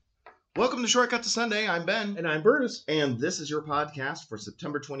Welcome to Shortcut to Sunday. I'm Ben. And I'm Bruce. And this is your podcast for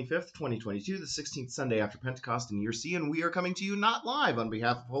September 25th, 2022, the 16th Sunday after Pentecost in Year C. And we are coming to you not live on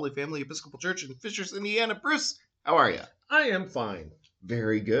behalf of Holy Family Episcopal Church in Fishers, Indiana. Bruce, how are you? I am fine.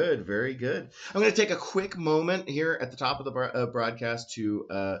 Very good, very good. I'm going to take a quick moment here at the top of the broadcast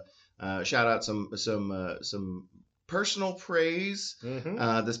to shout out some personal praise.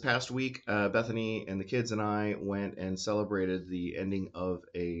 This past week, Bethany and the kids and I went and celebrated the ending of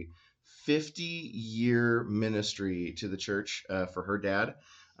a 50-year ministry to the church for her dad.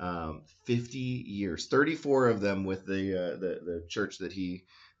 50 years, 34 of them with the church that he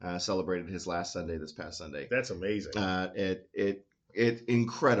celebrated his last Sunday, this past Sunday. That's amazing. It's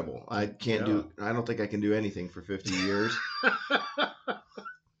incredible. I don't think I can do anything for 50 years.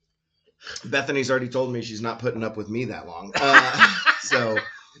 Bethany's already told me she's not putting up with me that long. So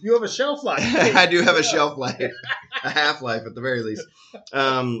you have a shelf life. I do have a shelf life, a half-life at the very least.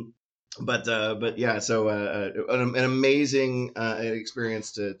 But yeah, so an amazing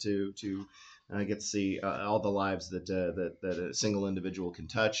experience to get to see all the lives that a single individual can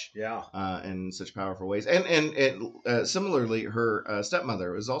touch. Yeah. In such powerful ways. And similarly, her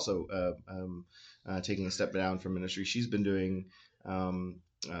stepmother is also taking a step down from ministry. She's been doing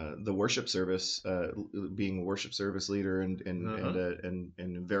the worship service, being a worship service leader and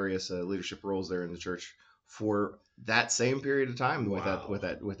various leadership roles there in the church for that same period of time with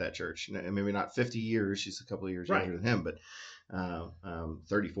that church. Maybe not 50 years. She's a couple of years younger than him, but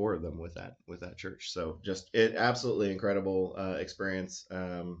 34 of them with that church. So just absolutely incredible experience.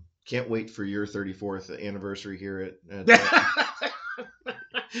 Can't wait for your 34th anniversary here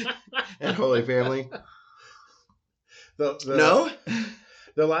at Holy Family. No?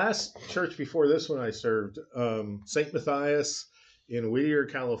 The last church before this one I served, St. Matthias in Whittier,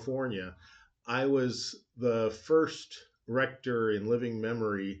 California. I was the first rector in living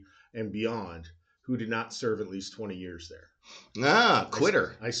memory and beyond who did not serve at least 20 years there.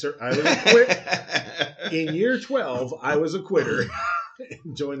 Quitter. I was a quit. In year 12, I was a quitter.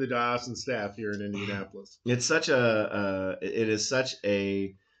 Joined the diocesan staff here in Indianapolis. It's such it is such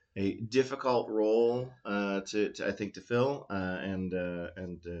a difficult role to I think to fill, and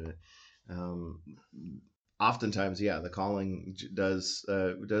oftentimes, the calling does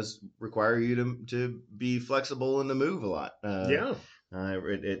require you to be flexible and to move a lot. That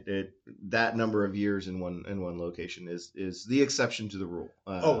number of years in one location is the exception to the rule.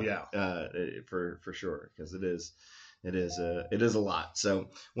 For sure, because it is a lot. So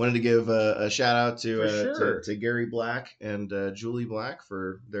wanted to give a shout out to Gary Black and Julie Black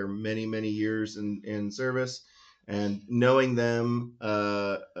for their many years in service, and knowing them.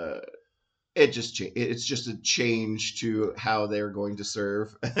 It's just a change to how they're going to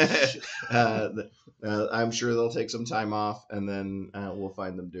serve. I'm sure they'll take some time off, and then we'll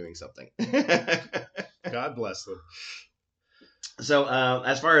find them doing something. God bless them. So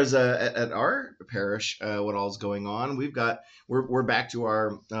as far as at our parish, what all's going on, we're back to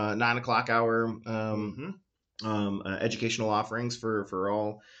our 9:00 hour educational offerings for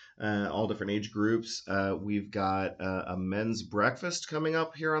all different age groups. We've got a men's breakfast coming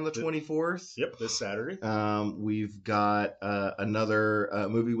up here on the 24th. Yep, this Saturday. We've got another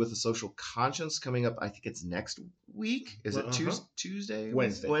movie with a social conscience coming up. I think it's next week. Is it Tuesday?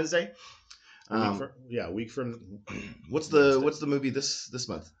 Wednesday. A week from. What's the movie this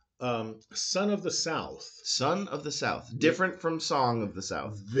month? Son of the South. Son of the South. Different from Song of the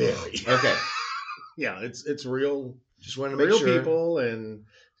South. Very. Okay. Yeah, it's real. Just wanted to make sure. Real people and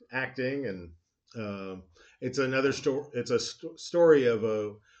acting, and it's another story. It's a story of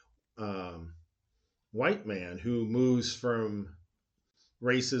a white man who moves from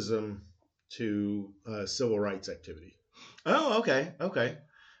racism to civil rights activity. Oh, okay.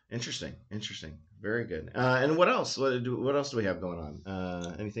 Interesting. Very good. And what else? What else do we have going on?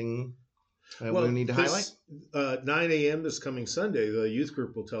 Anything we need to highlight? 9 a.m. this coming Sunday, the youth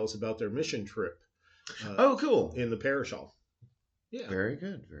group will tell us about their mission trip. Cool. In the parish hall. Yeah. Very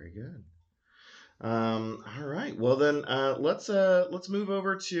good. All right. Well then, let's move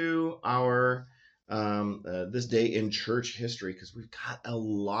over to our this day in church history, because we've got a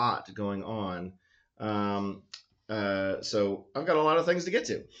lot going on. So I've got a lot of things to get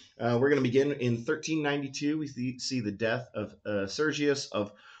to. We're going to begin in 1392. We see the death of Sergius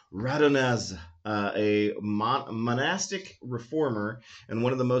of Radonez, a monastic reformer and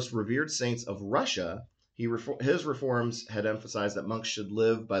one of the most revered saints of Russia. His reforms had emphasized that monks should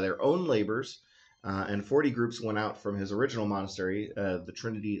live by their own labors, and 40 groups went out from his original monastery, the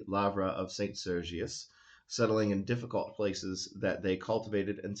Trinity Lavra of St. Sergius. settling in difficult places that they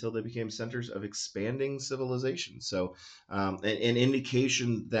cultivated until they became centers of expanding civilization. So, an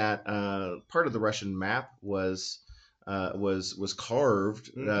indication that part of the Russian map was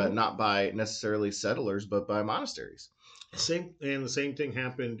carved not by necessarily settlers, but by monasteries. The same thing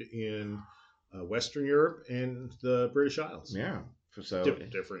happened in Western Europe and the British Isles. Yeah. So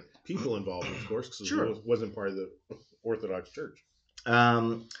different people involved, of course, because sure. it wasn't part of the Orthodox Church.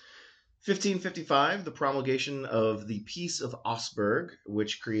 1555, the promulgation of the Peace of Augsburg,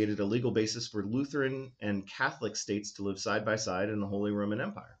 which created a legal basis for Lutheran and Catholic states to live side by side in the Holy Roman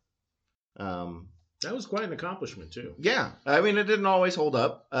Empire. That was quite an accomplishment, too. Yeah. I mean, it didn't always hold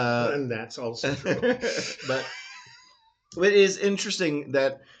up. And that's also true. But it is interesting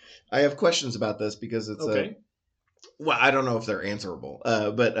that I have questions about this because it's okay. Well, I don't know if they're answerable,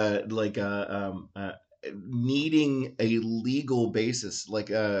 but needing a legal basis,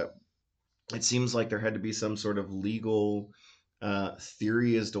 it seems like there had to be some sort of legal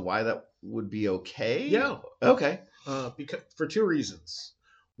theory as to why that would be okay. Yeah. Okay. Because for two reasons.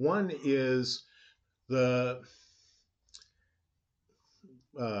 One is the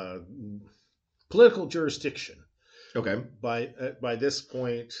political jurisdiction. Okay. By this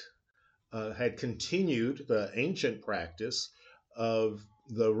point, had continued the ancient practice of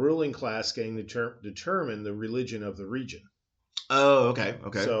the ruling class getting to determine the religion of the region. Oh, okay.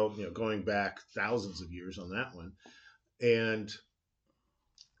 Okay. So, going back thousands of years on that one. And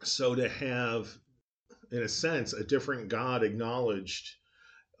so to have, in a sense, a different God acknowledged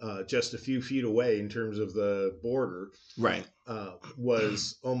just a few feet away in terms of the border, right,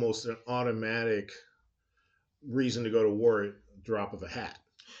 was almost an automatic reason to go to war at the drop of a hat.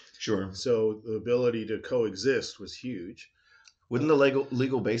 Sure. So the ability to coexist was huge. Wouldn't the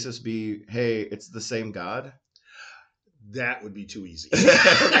legal basis be, hey, it's the same God? That would be too easy.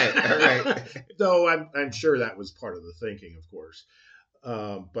 Okay, all right. Though I'm sure that was part of the thinking, of course.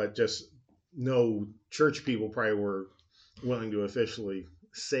 But just no church people probably were willing to officially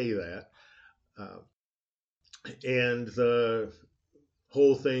say that. And the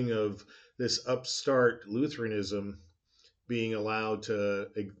whole thing of this upstart Lutheranism being allowed to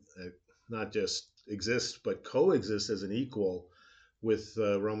not just exist, but coexist as an equal with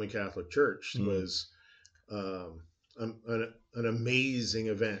the Roman Catholic Church was an amazing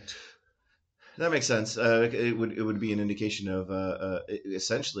event. That makes sense. It would be an indication of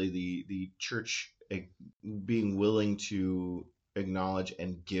essentially the church being willing to acknowledge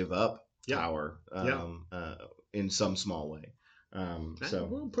and give up power in some small way.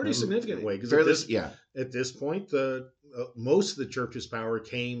 Pretty significant way, because at this point, most of the church's power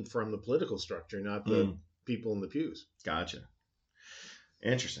came from the political structure, not the people in the pews. Gotcha.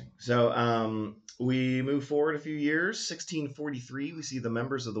 Interesting. So we move forward a few years. 1643, we see the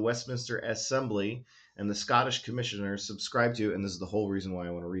members of the Westminster Assembly and the Scottish Commissioners subscribe to, and this is the whole reason why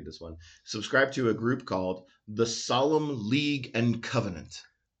I want to read this one, subscribe to a group called the Solemn League and Covenant.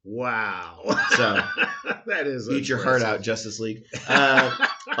 Wow. So that is eat your heart out, Justice League.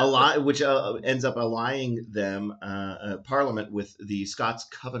 Which ends up allying them, Parliament, with the Scots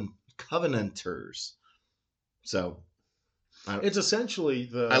Covenanters. So it's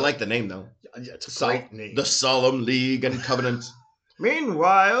essentially I like the name, though. Yeah, it's a great name. The Solemn League and Covenant.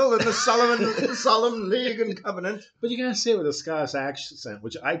 Meanwhile, in the Solemn League and Covenant. But you gotta say it with a Scottish accent,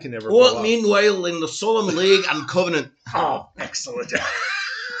 which I can never. Well, meanwhile, in the Solemn League and Covenant. Oh, excellent.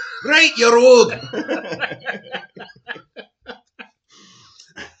 Right, you rogue.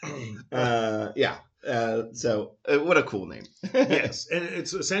 So what a cool name. Yes, and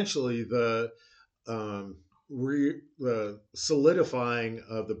it's essentially the solidifying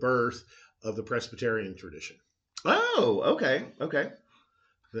of the birth of the Presbyterian tradition. Oh, okay.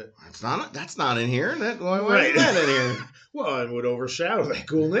 That's not in here. Why is that in here? Well, it would overshadow that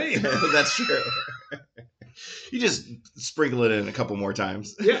cool name. That's true. You just sprinkle it in a couple more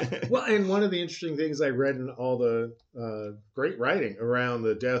times. Yeah. Well, and one of the interesting things I read in all the great writing around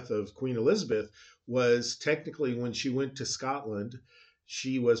the death of Queen Elizabeth was technically when she went to Scotland,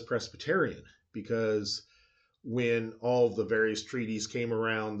 she was Presbyterian, because when all of the various treaties came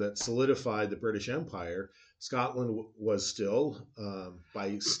around that solidified the British Empire, Scotland was still,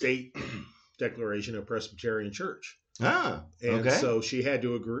 by state declaration, a Presbyterian church. And so she had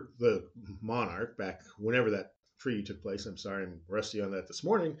to agree, the monarch, back whenever that treaty took place, I'm sorry, I'm rusty on that this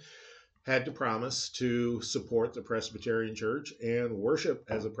morning, had to promise to support the Presbyterian Church and worship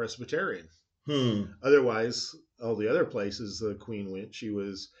as a Presbyterian. Otherwise, all the other places the Queen went, she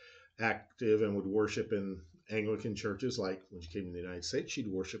was active and would worship in Anglican churches. Like when she came to the United States, she'd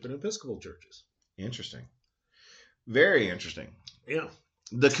worship in Episcopal churches. Interesting. Very interesting. Yeah.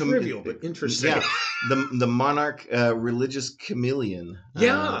 Trivial, but interesting. Yeah, the monarch religious chameleon.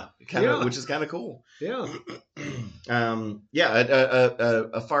 Yeah, yeah. Which is kind of cool. Yeah. Yeah,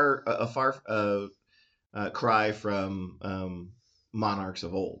 a far cry from monarchs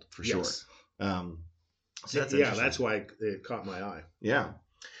of old, for sure. Yes. So that's Yeah, that's why it caught my eye. Yeah.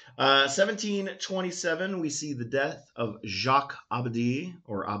 1727, we see the death of Jacques Abadie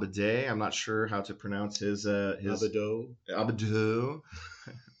or Abadie. I'm not sure how to pronounce his Abadeau. Abadeau.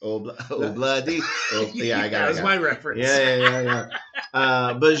 Bloody. Yeah, I got it. That was my reference. Yeah.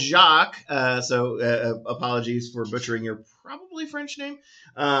 But Jacques, apologies for butchering your probably French name.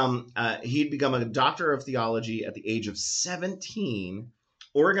 He'd become a doctor of theology at the age of 17,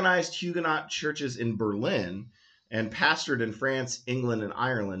 organized Huguenot churches in Berlin, and pastored in France, England, and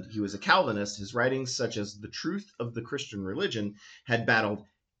Ireland. He was a Calvinist. His writings, such as The Truth of the Christian Religion, had battled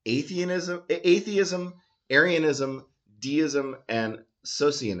atheism, Arianism, deism, and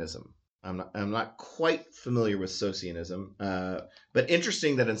Socianism. I'm not quite familiar with Socianism, but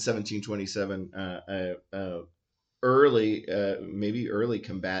interesting that in 1727, early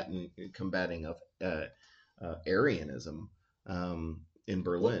combating of Arianism in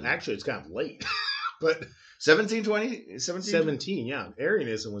Berlin. Well, actually, it's kind of late, but 17, yeah.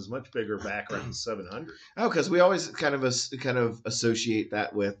 Arianism was much bigger back around 700. Oh, because we always kind of associate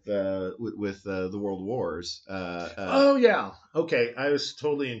that with the World Wars. Oh yeah, okay. I was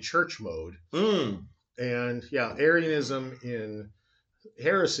totally in church mode, and yeah, Arianism in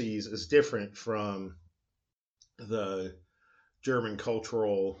heresies is different from the German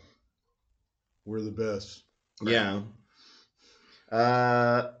cultural. We're the best. Yeah.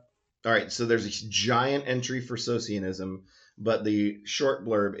 All right, so there's a giant entry for Socianism, but the short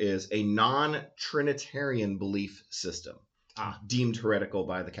blurb is a non-Trinitarian belief system deemed heretical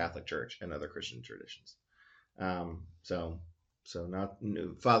by the Catholic Church and other Christian traditions. So not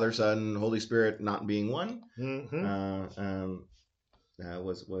Father, Son, Holy Spirit not being one. Mm-hmm.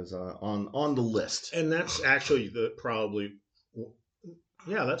 Was on the list, and that's actually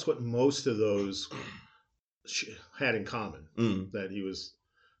that's what most of those had in common that he was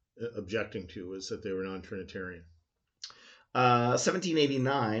objecting to, was that they were non-Trinitarian.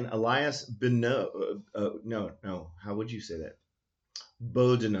 1789, Elias Bonneau. No. How would you say that?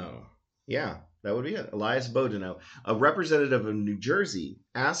 Boudinot. Yeah, that would be it. Elias Boudinot, a representative of New Jersey,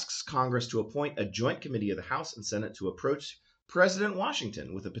 asks Congress to appoint a joint committee of the House and Senate to approach President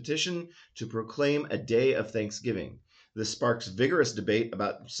Washington with a petition to proclaim a day of Thanksgiving. This sparks vigorous debate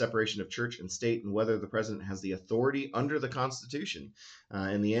about separation of church and state and whether the president has the authority under the Constitution.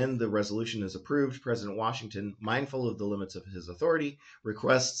 In the end, the resolution is approved. President Washington, mindful of the limits of his authority,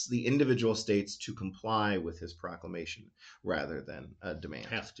 requests the individual states to comply with his proclamation rather than demand.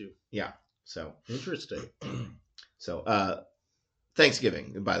 Have to. Yeah. So interesting. So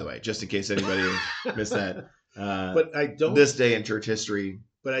Thanksgiving, by the way, just in case anybody missed that. But I don't. This day in church history.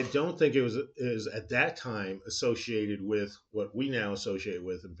 But I don't think it was at that time associated with what we now associate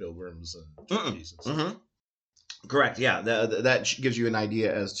with in pilgrims and churches and stuff. Mm-hmm. Correct. Yeah, that gives you an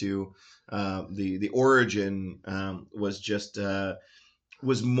idea as to the origin.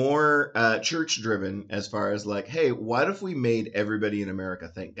 Was more church driven as far as like, hey, what if we made everybody in America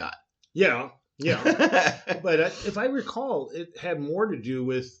thank God? Yeah. But if I recall, it had more to do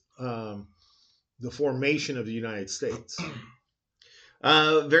with the formation of the United States.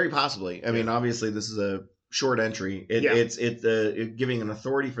 Very possibly. I mean, obviously, this is a short entry. It's giving an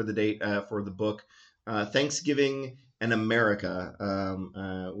authority for the date for the book Thanksgiving in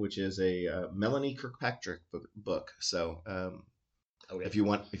America, which is a Melanie Kirkpatrick book. So if you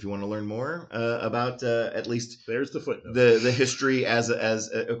want to learn more about at least there's the footnote, the history as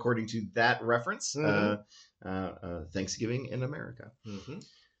according to that reference, Thanksgiving in America. Mm-hmm.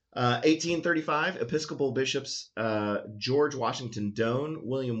 1835, Episcopal bishops George Washington Doane,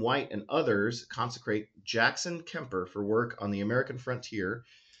 William White, and others consecrate Jackson Kemper for work on the American frontier.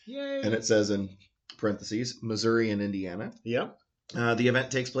 Yay! And it says in parentheses, Missouri and Indiana. Yep. The event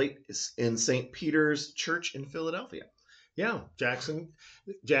takes place in St. Peter's Church in Philadelphia. Yeah, Jackson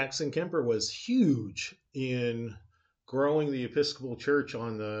Kemper was huge in growing the Episcopal Church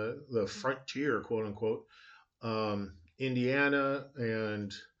on the frontier, quote unquote, Indiana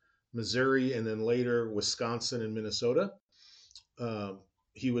and Missouri, and then later Wisconsin and Minnesota.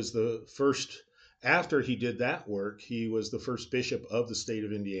 He was the first, after he did that work, he was the first bishop of the state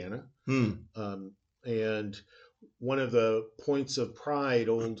of Indiana. And one of the points of pride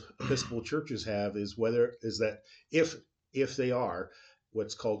old Episcopal churches have is that if they are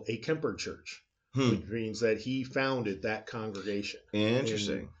what's called a Kemper church, which means that he founded that congregation.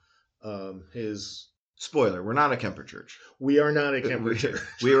 Interesting. His Spoiler: we're not a Kemper church. We are not a Kemper church.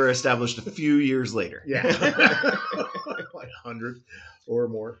 We were established a few years later. Yeah. Like 100 or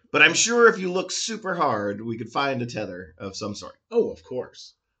more. But I'm sure if you look super hard, we could find a tether of some sort. Oh, of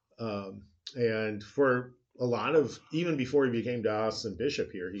course. And for a lot of, even before he became diocesan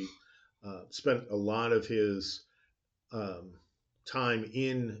bishop here, he spent a lot of his time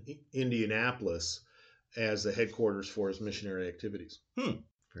in Indianapolis as the headquarters for his missionary activities.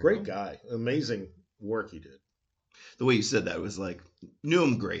 Great guy. Amazing work he did. The way you said that was like, knew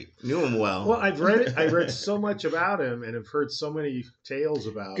him great. Knew him well. Well, I've read it. I read so much about him and have heard so many tales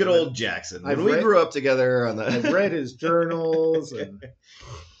about Good him. old Jackson. When we grew up together on the... I've read his journals. And...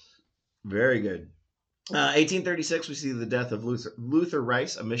 Very good. 1836, we see the death of Luther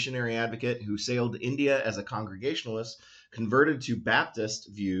Rice, a missionary advocate who sailed to India as a Congregationalist, converted to Baptist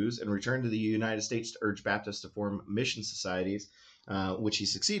views, and returned to the United States to urge Baptists to form mission societies, which he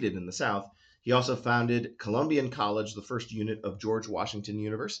succeeded in the South. He also founded Columbian College, the first unit of George Washington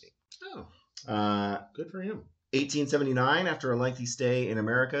University. Oh, good for him. 1879, after a lengthy stay in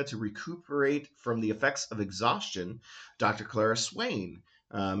America to recuperate from the effects of exhaustion, Dr. Clara Swain,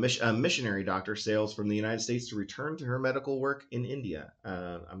 a missionary doctor, sails from the United States to return to her medical work in India.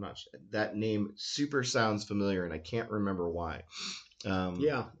 I'm not sure. That name super sounds familiar, and I can't remember why.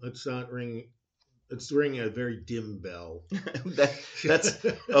 Yeah, it's not ringing. It's ringing a very dim bell. That's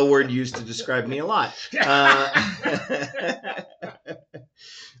a word used to describe me a lot.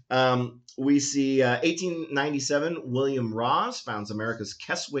 We see 1897, William Ross founds America's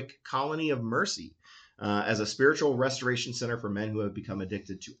Keswick Colony of Mercy as a spiritual restoration center for men who have become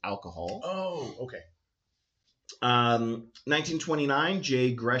addicted to alcohol. Oh, okay. 1929,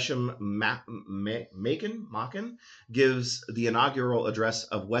 J. Gresham Machen gives the inaugural address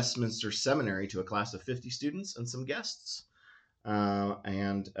of Westminster Seminary to a class of 50 students and some guests.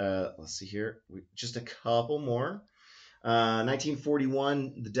 Let's see here, just a couple more.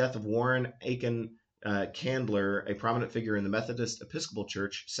 1941, the death of Warren Aiken Candler, a prominent figure in the Methodist Episcopal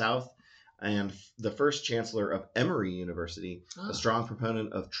Church South and the first chancellor of Emory University, a strong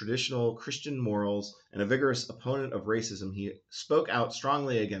proponent of traditional Christian morals and a vigorous opponent of racism. He spoke out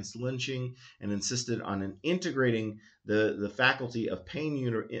strongly against lynching and insisted on integrating the faculty of Payne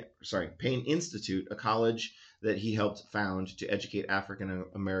Institute, a college that he helped found to educate African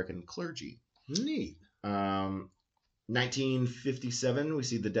American clergy. Neat. 1957, we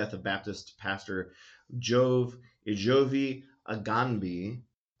see the death of Baptist pastor Jove Ijovi Aganbi.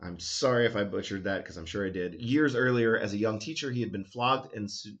 I'm sorry if I butchered that, because I'm sure I did. Years earlier, as a young teacher, he had been flogged in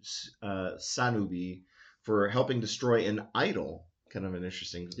Sanubi for helping destroy an idol. Kind of an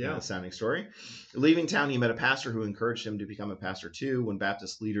interesting sounding story. Leaving town, he met a pastor who encouraged him to become a pastor too. When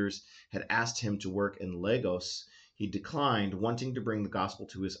Baptist leaders had asked him to work in Lagos, he declined, wanting to bring the gospel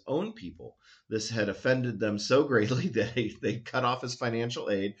to his own people. This had offended them so greatly that they cut off his financial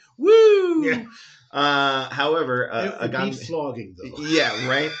aid. Woo! Yeah. However, it beat flogging, though. Yeah,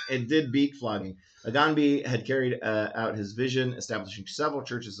 right? It did beat flogging. Aganbi had carried out his vision, establishing several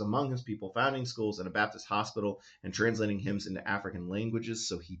churches among his people, founding schools and a Baptist hospital, and translating hymns into African languages,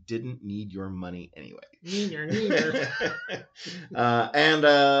 so he didn't need your money anyway. Neither.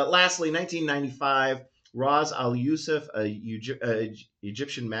 Lastly, 1995, Raz Al-Yusuf, a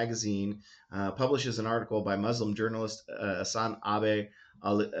Egyptian magazine, publishes an article by Muslim journalist Hassan Abe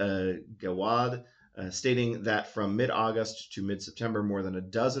Al-Gawad, stating that from mid-August to mid-September, more than a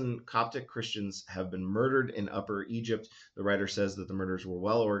dozen Coptic Christians have been murdered in Upper Egypt. The writer says that the murders were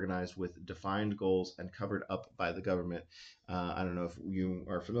well organized with defined goals and covered up by the government. I don't know if you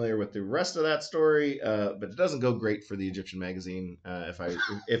are familiar with the rest of that story, but it doesn't go great for the Egyptian magazine, if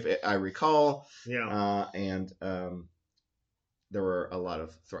I recall. Yeah. There were a lot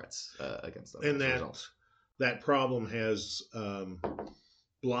of threats against them. And that problem has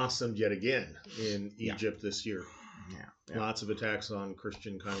blossomed yet again in Egypt this year. Yeah. Lots of attacks on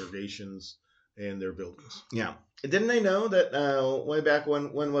Christian congregations and their buildings. Yeah. Didn't they know that way back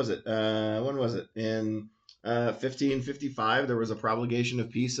when was it? When was it? In 1555, there was a promulgation of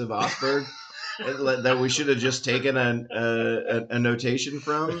peace of Augsburg that we should have just taken a notation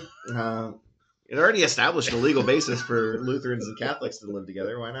from. It already established a legal basis for Lutherans and Catholics to live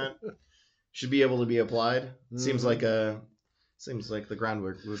together. Why not? Should be able to be applied. Seems like the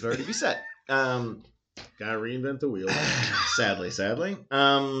groundwork was already be set. Gotta reinvent the wheel. Sadly.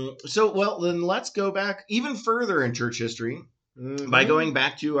 Then let's go back even further in church history by going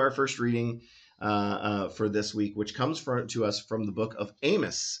back to our first reading for this week, which comes to us from the book of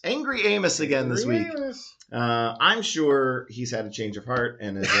Amos. Angry Amos again this week. I'm sure he's had a change of heart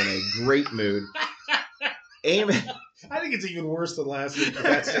and is in a great mood. I think it's even worse than last week, but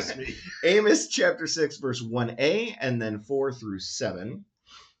that's just me. Amos chapter 6, verse 1a, and then 4 through 7.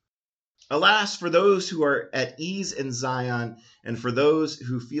 Alas, for those who are at ease in Zion, and for those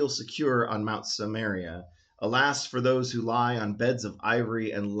who feel secure on Mount Samaria. Alas, for those who lie on beds of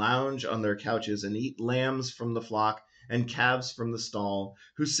ivory and lounge on their couches and eat lambs from the flock and calves from the stall,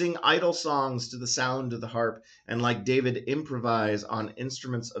 who sing idle songs to the sound of the harp, and like David improvise on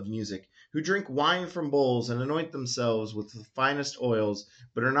instruments of music, who drink wine from bowls and anoint themselves with the finest oils,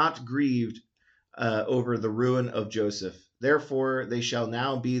 but are not grieved over the ruin of Joseph. Therefore they shall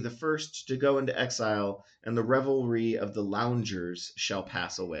now be the first to go into exile, and the revelry of the loungers shall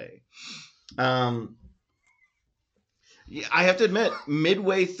pass away. Yeah, I have to admit,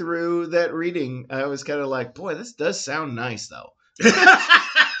 midway through that reading, I was kind of like, boy, this does sound nice, though.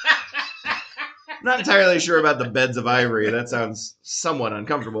 Not entirely sure about the beds of ivory. That sounds somewhat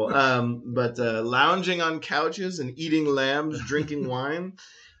uncomfortable. But lounging on couches and eating lambs, drinking wine,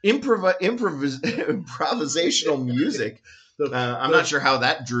 improvisational music. I'm not sure how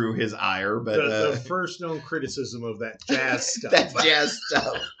that drew his ire, but the first known criticism of that jazz stuff. That jazz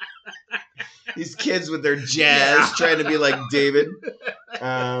stuff. These kids with their jazz trying to be like David.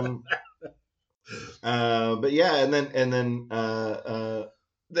 But yeah, and then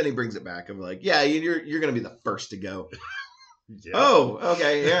he brings it back of like, yeah, you're gonna be the first to go. Yeah. Oh,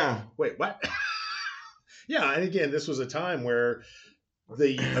 okay, yeah. Wait, what? Yeah, and again, this was a time where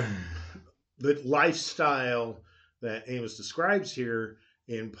the lifestyle that Amos describes here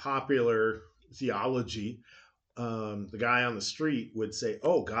in popular theology, the guy on the street would say,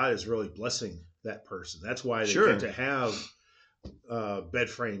 "Oh, God is really blessing that person. That's why they get to have a bed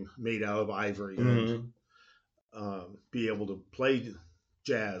frame made out of ivory and be able to play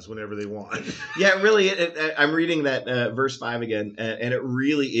jazz whenever they want." Yeah, really. I'm reading that verse 5 again, and it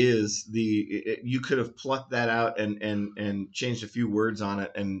really is you could have plucked that out and changed a few words on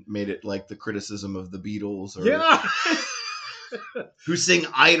it and made it like the criticism of the Beatles, or who sing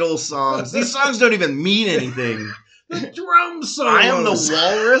idle songs. These songs don't even mean anything. The drum solos. I Am the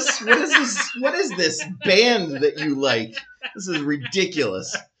Walrus. What is this? What is this band that you like? This is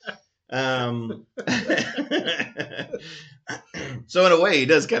ridiculous. So in a way, he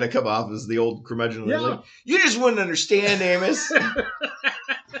does kind of come off as the old curmudgeon. Yeah. Like, you just wouldn't understand, Amos.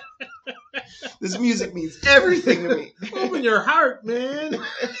 This music means everything to me. Open your heart, man.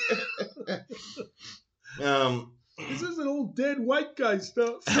 This isn't old dead white guy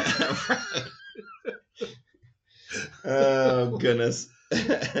stuff. Oh goodness.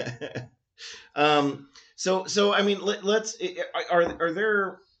 So I mean, let's. Are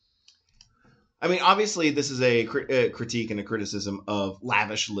there? I mean, obviously, this is a critique and a criticism of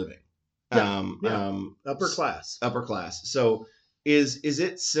lavish living. Upper class. Upper class. So is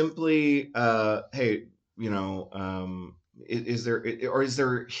it simply, hey, is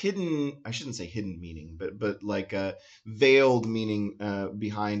there hidden? I shouldn't say hidden meaning, but like veiled meaning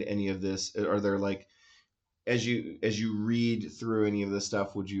behind any of this? Are there like, as you read through any of this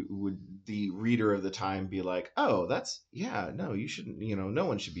stuff, would the reader of the time be like, oh, no, you shouldn't, no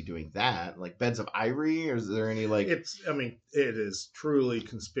one should be doing that, like beds of ivory? Or is there any like, it is truly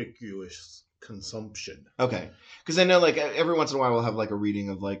conspicuous consumption. Okay, because I know like every once in a while we'll have like a reading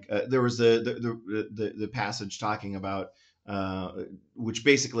of like there was the passage talking about which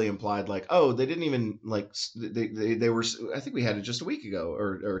basically implied like, oh, they didn't even like they were, I think we had it just a week ago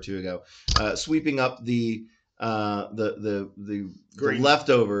or two ago, sweeping up the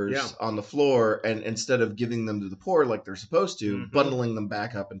leftovers on the floor, and instead of giving them to the poor like they're supposed to, bundling them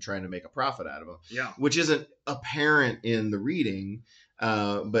back up and trying to make a profit out of them. Yeah, which isn't apparent in the reading.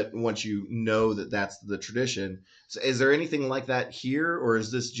 But once you know that that's the tradition, so is there anything like that here, or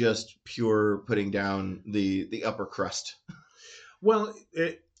is this just pure putting down the upper crust? Well,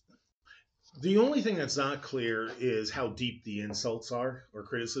 the only thing that's not clear is how deep the insults are or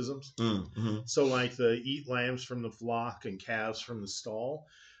criticisms. Mm-hmm. So like the eat lambs from the flock and calves from the stall,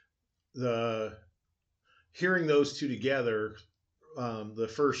 hearing those two together,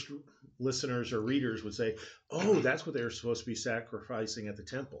 the first listeners or readers would say, oh, that's what they were supposed to be sacrificing at the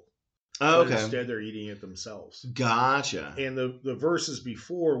temple. Oh, okay. But instead they're eating it themselves. Gotcha. And the verses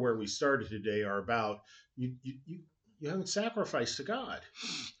before where we started today are about you haven't sacrificed to God.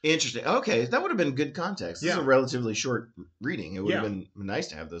 Interesting. Okay, that would have been good context. This is a relatively short reading. It would have been nice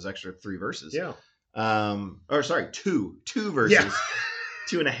to have those extra 3 verses. Yeah. Or sorry, two verses. Yeah.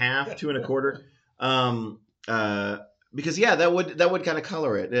 2.5, 2.25. Because that would kind of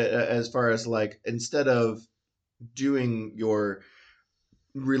color it as far as like, instead of doing your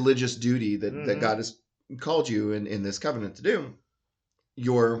religious duty that God has called you in this covenant to do,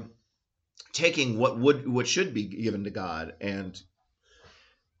 you're taking what should be given to God and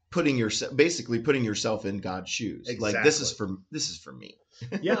basically putting yourself in God's shoes. Exactly. Like this is for me.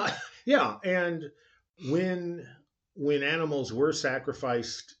 Yeah, yeah. And when animals were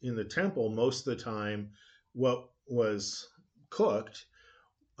sacrificed in the temple, most of the time, what was cooked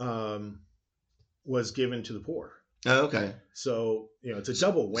was given to the poor. Oh, okay. So it's a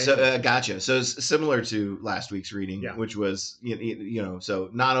double whammy. So gotcha. So it's similar to last week's reading, Yeah. which was so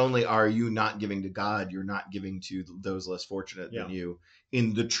not only are you not giving to God, you're not giving to those less fortunate than you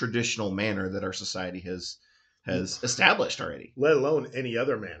in the traditional manner that our society has established already. Let alone any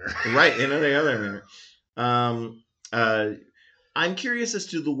other manner. Right, in any other manner. I'm curious as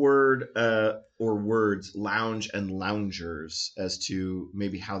to the word or words lounge and loungers as to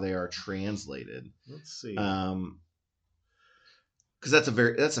maybe how they are translated. Let's see. Because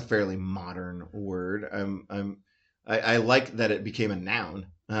that's a fairly modern word. I like that it became a noun.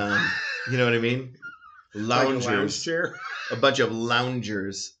 You know what I mean? Loungers. Like a lounge chair. A bunch of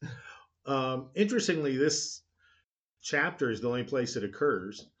loungers. Interestingly, this chapter is the only place it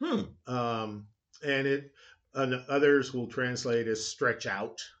occurs. And others will translate as stretch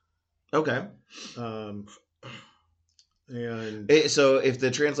out. Okay. And so if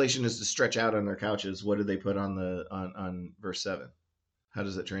the translation is to stretch out on their couches, what did they put on on verse 7? How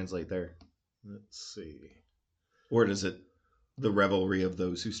does it translate there? Let's see. Or does it the revelry of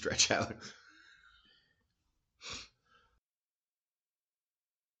those who stretch out?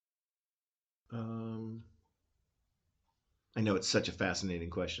 I know it's such a fascinating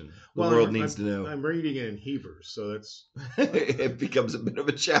question. The world needs to know. I'm reading it in Hebrew, so that's it becomes a bit of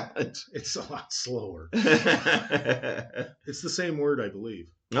a challenge. It's a lot slower. It's the same word, I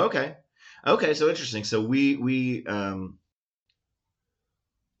believe. Okay, so interesting. So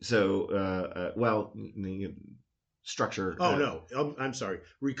structure. Oh no, I'm sorry.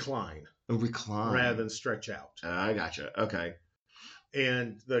 Recline. Recline rather than stretch out. I gotcha. Okay.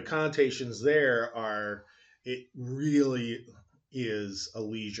 And the connotations there are, it really is a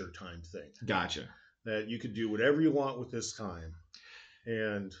leisure time thing. Gotcha. That you could do whatever you want with this time,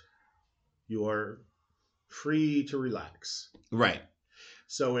 and you are free to relax. Right.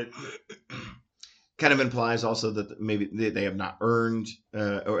 So it kind of implies also that maybe they have not earned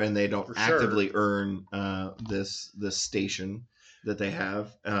and they don't actively earn this station that they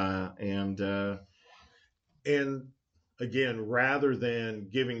have, and again, rather than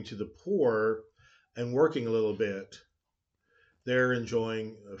giving to the poor and working a little bit, they're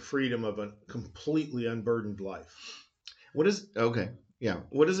enjoying freedom of a completely unburdened life. What does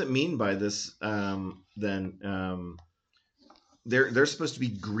it mean by this then? They're supposed to be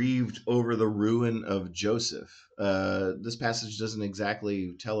grieved over the ruin of Joseph. This passage doesn't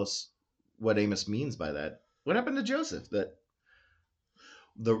exactly tell us what Amos means by that. What happened to Joseph that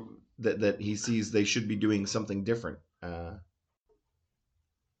he sees they should be doing something different?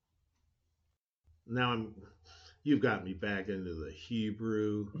 Now you've got me back into the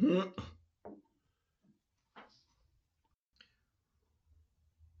Hebrew.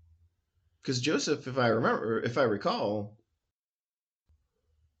 Because Joseph, if I recall,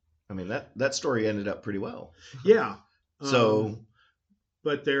 I mean that story ended up pretty well. Yeah. So,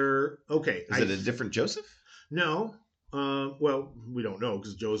 but they're okay. Is it a different Joseph? No. Well, we don't know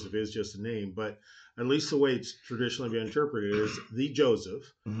because Joseph is just a name, but at least the way it's traditionally been interpreted is the Joseph.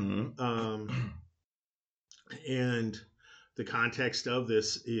 Mm-hmm. And the context of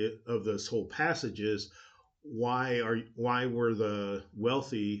this whole passage is why were the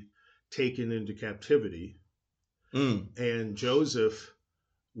wealthy taken into captivity? And Joseph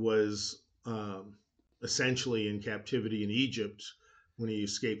was essentially in captivity in Egypt when he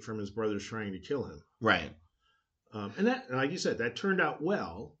escaped from his brothers trying to kill him. Right. And that, like you said, that turned out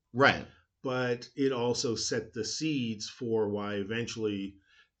well. Right. But it also set the seeds for why eventually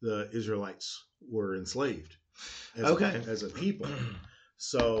the Israelites were enslaved as a people.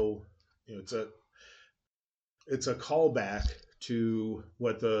 So it's a callback to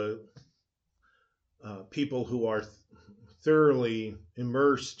what the people who are thoroughly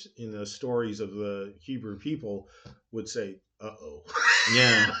immersed in the stories of the Hebrew people would say, uh-oh.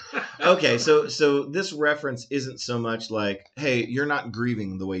 Yeah. Okay, so this reference isn't so much like, hey, you're not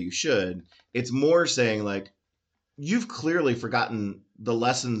grieving the way you should. It's more saying like, you've clearly forgotten the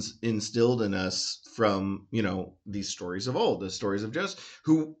lessons instilled in us from, these stories of old, the stories of Joseph,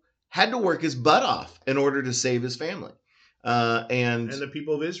 who had to work his butt off in order to save his family. And the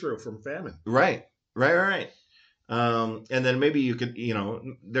people of Israel from famine. Right. And then maybe you could,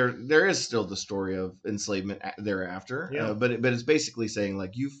 there is still the story of enslavement thereafter, but it's basically saying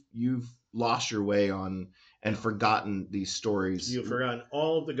like you've lost your way on and forgotten these stories. You've forgotten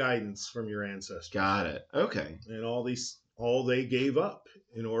all of the guidance from your ancestors. Got it. Okay. And all they gave up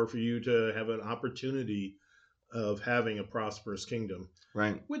in order for you to have an opportunity of having a prosperous kingdom,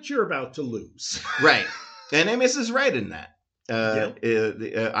 Right. which you're about to lose. Right. And Amos is right in that.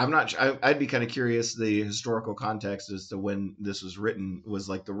 Yeah. I'm not. I'd be kind of curious the historical context as to when this was written. Was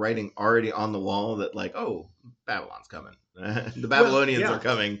like the writing already on the wall that like, oh, Babylon's coming. The Babylonians are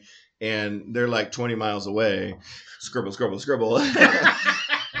coming, and they're like 20 miles away. Scribble, scribble, scribble.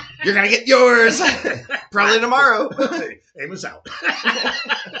 You're gonna get yours probably tomorrow. Amos out.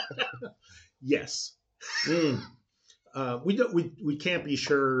 Yes. Mm. We can't be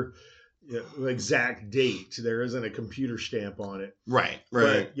sure the exact date. There isn't a computer stamp on it. Right.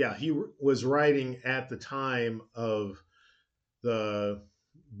 But yeah, he was writing at the time of the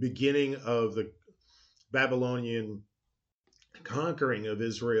beginning of the Babylonian conquering of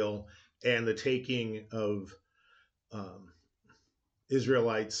Israel and the taking of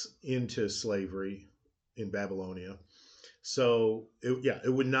Israelites into slavery in Babylonia. So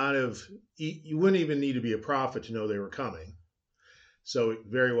it would not have. You wouldn't even need to be a prophet to know they were coming. So it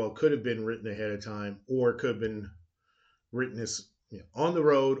very well could have been written ahead of time, or it could have been written as on the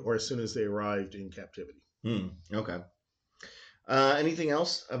road or as soon as they arrived in captivity. Okay. Anything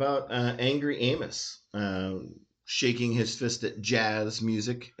else about Angry Amos shaking his fist at jazz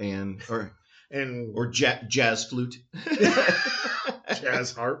music or jazz flute,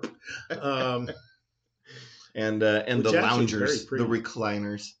 jazz harp, and the loungers, the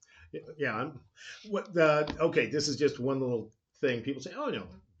recliners. Yeah. Okay, this is just one little thing. People say, "Oh no,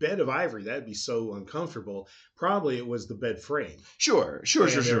 bed of ivory, that'd be so uncomfortable." Probably it was the bed frame. Sure.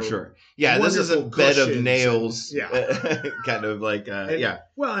 Yeah, this is a bed of nails. Kind of like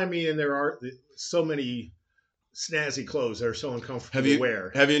Well, I mean, and there are so many snazzy clothes that are so uncomfortable to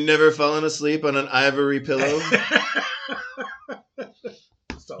wear. Have you never fallen asleep on an ivory pillow?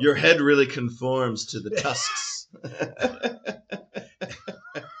 Your head really conforms to the tusks.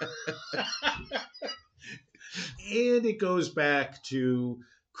 And it goes back to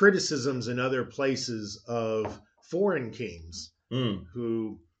criticisms in other places of foreign kings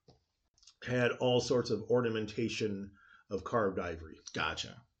who had all sorts of ornamentation of carved ivory.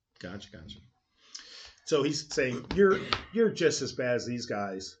 Gotcha. So he's saying you're just as bad as these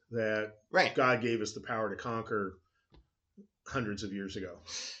guys that God gave us the power to conquer hundreds of years ago.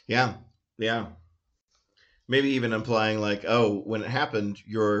 Yeah. Maybe even implying like, oh, when it happened,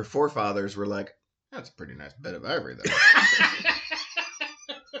 your forefathers were like, that's a pretty nice bed of ivory, though.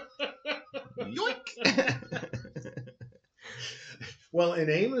 Yoink! Well, in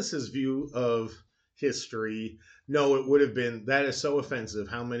Amos's view of history, no, it would have been, that is so offensive.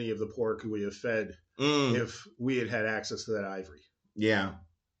 How many of the poor could we have fed if we had had access to that ivory? Yeah.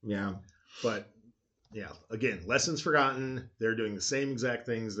 But, again, lessons forgotten. They're doing the same exact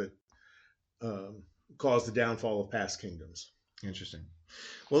things that caused the downfall of past kingdoms. Interesting.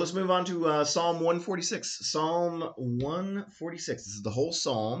 Well, let's move on to Psalm 146. Psalm 146. This is the whole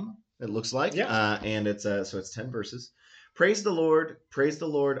psalm, it looks like. Yeah. And it's 10 verses. Praise the Lord,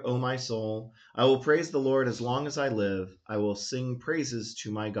 O my soul. I will praise the Lord as long as I live. I will sing praises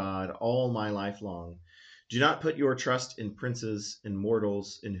to my God all my life long. Do not put your trust in princes, in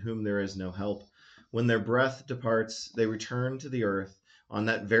mortals, in whom there is no help. When their breath departs, they return to the earth. On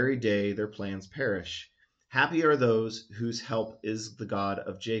that very day, their plans perish. Happy are those whose help is the God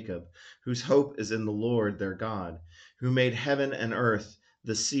of Jacob, whose hope is in the Lord their God, who made heaven and earth,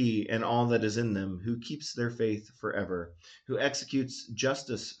 the sea, and all that is in them, who keeps their faith forever, who executes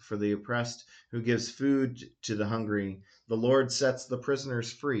justice for the oppressed, who gives food to the hungry. The Lord sets the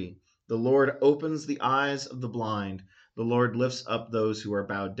prisoners free. The Lord opens the eyes of the blind. The Lord lifts up those who are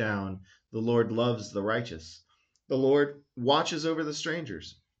bowed down. The Lord loves the righteous. The Lord watches over the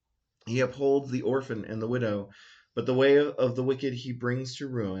strangers. He upholds the orphan and the widow, but the way of the wicked he brings to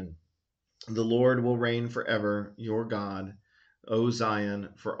ruin. The Lord will reign forever, your God, O Zion,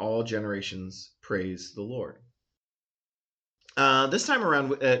 for all generations. Praise the Lord. This time around,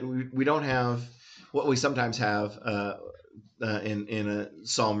 we don't have what we sometimes have in a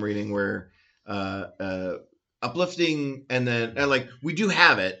psalm reading where uplifting and like we do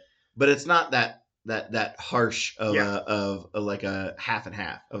have it, but it's not that harsh of like a half and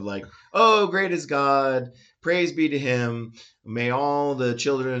half of like, oh, great is God, praise be to him, may all the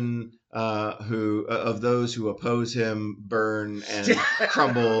children who of those who oppose him burn and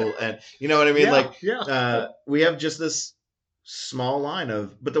crumble, and you know what I mean, we have just this small line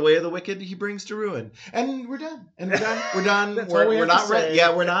of, but the way of the wicked he brings to ruin. And we're done. And we're done. We're done. That's all we we're have to not say.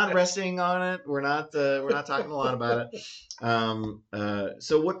 yeah, we're not resting on it. We're not talking a lot about it.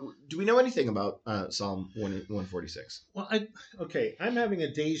 So what do we know anything about Psalm 146? Well, I'm having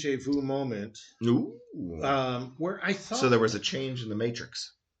a deja vu moment Ooh. where I thought. So there was a change in the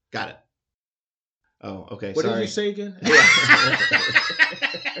matrix. Got it. Oh, okay. What sorry. did you say again?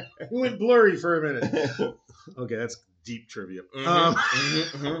 We went blurry for a minute. Okay, that's deep trivia.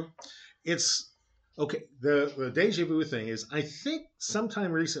 It's okay. The deja vu thing is, I think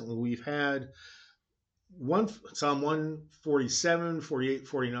sometime recently we've had Psalm 147, 48,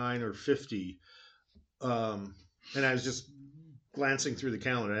 49, or 50. And I was just glancing through the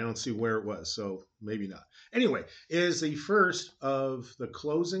calendar. I don't see where it was, so maybe not. Anyway, it is the first of the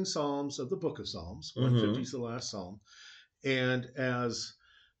closing psalms of the book of Psalms. 150 is the last psalm. And as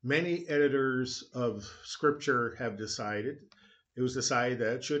many editors of scripture have decided, it was decided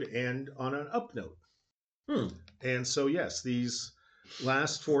that it should end on an up note. And so, yes, these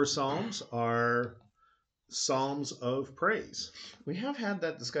last 4 psalms are psalms of praise. We have had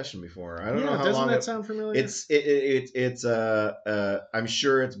that discussion before. I don't know how doesn't long that sound familiar? It's I'm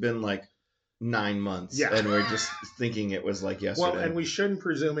sure it's been like 9 months, and we're just thinking it was like yesterday. Well, and we shouldn't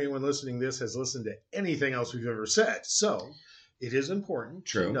presume anyone listening to this has listened to anything else we've ever said. So it is important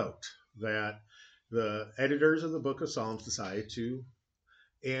to note that the editors of the book of Psalms decided to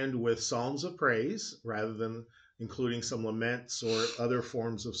end with psalms of praise rather than including some laments or other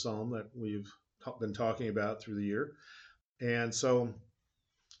forms of psalm that we've been talking about through the year. And so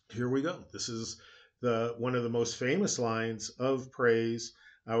here we go. This is one of the most famous lines of praise.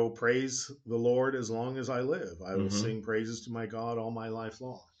 I will praise the Lord as long as I live. I will sing praises to my God all my life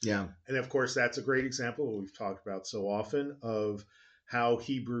long. Yeah. And of course, that's a great example we've talked about so often of how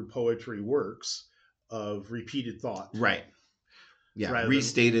Hebrew poetry works, of repeated thought. Right. Yeah.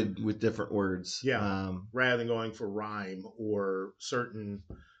 Restated with different words. Yeah. Rather than going for rhyme or certain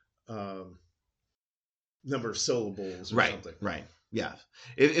number of syllables or something. Right. Yeah.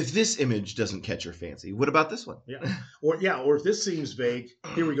 If this image doesn't catch your fancy, what about this one? Yeah. Or if this seems vague,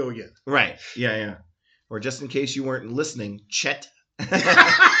 here we go again. Right. Yeah. Or just in case you weren't listening, Chet.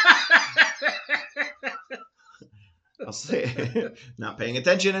 I'll say not paying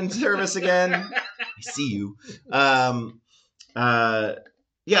attention in service again. I see you.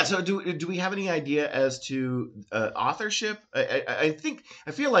 Yeah. So do we have any idea as to authorship? I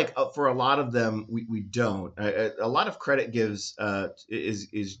feel like for a lot of them we don't. A lot of credit is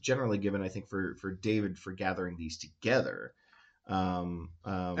generally given, I think, for David for gathering these together.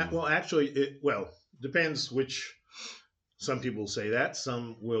 Well, actually, it depends which. Some people say that.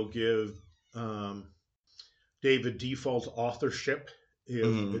 Some will give David default authorship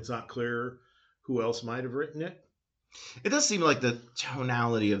if it's not clear who else might have written it. It does seem like the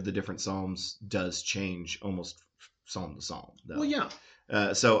tonality of the different psalms does change almost psalm to psalm, though. Well, yeah.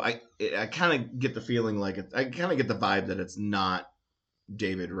 So I kind of get the feeling I kind of get the vibe that it's not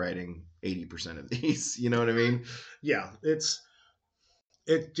David writing 80% of these. You know what I mean? Yeah, it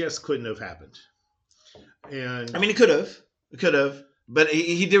just couldn't have happened. And I mean, it could have, but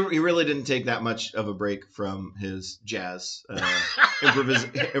he really didn't take that much of a break from his jazz,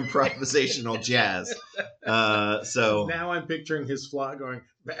 improvisational jazz. So now I'm picturing his flaut going,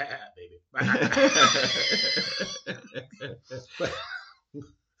 bah, baby.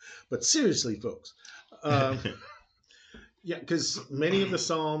 But seriously, folks, because many of the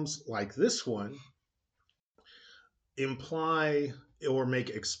psalms, like this one, imply or make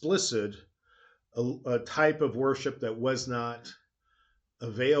explicit a type of worship that was not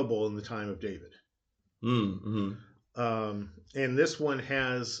available in the time of David. And this one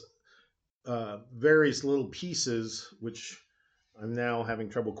has various little pieces, which I'm now having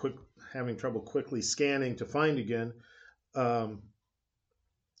trouble quickly scanning to find again,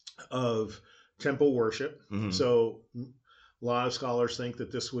 of temple worship. So a lot of scholars think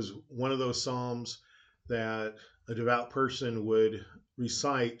that this was one of those psalms that a devout person would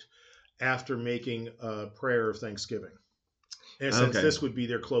recite after making a prayer of thanksgiving. In a sense, this would be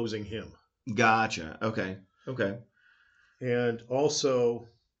their closing hymn. Gotcha. Okay. And also,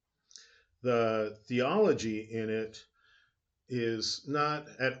 the theology in it is not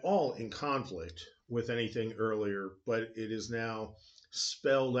at all in conflict with anything earlier, but it is now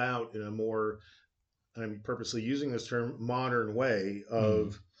spelled out in a more, I'm purposely using this term, modern way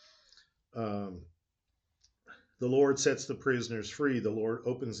of the Lord sets the prisoners free. The Lord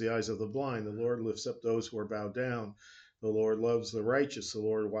opens the eyes of the blind. The Lord lifts up those who are bowed down. The Lord loves the righteous. The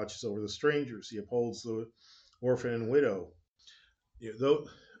Lord watches over the strangers. He upholds the orphan and widow.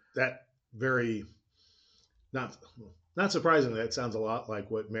 That very, not Not surprisingly, that sounds a lot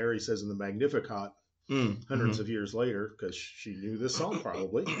like what Mary says in the Magnificat hundreds of years later, because she knew this psalm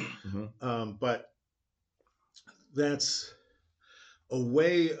probably. But that's a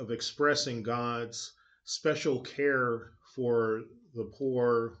way of expressing God's special care for the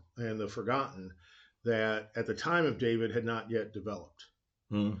poor and the forgotten that at the time of David had not yet developed.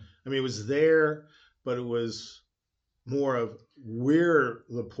 I mean, it was there, but it was more of we're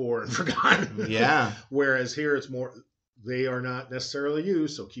the poor and forgotten. Yeah. Whereas here it's more, they are not necessarily you,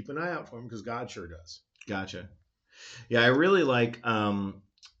 so keep an eye out for them because God sure does. Gotcha. Yeah, I really like. For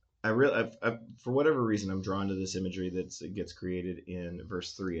whatever reason, I'm drawn to this imagery that gets created in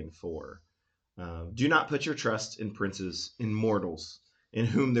verse 3 and 4. Do not put your trust in princes, in mortals, in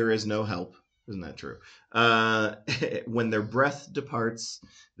whom there is no help. Isn't that true? When their breath departs,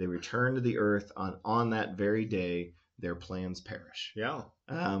 they return to the earth. On that very day, their plans perish. Yeah.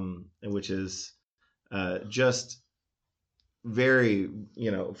 Which is just very,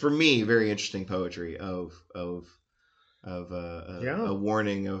 for me, very interesting poetry of a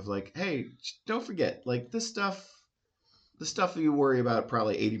warning of like, hey, don't forget, like the stuff you worry about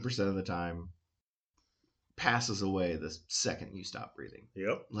probably 80% of the time passes away the second you stop breathing.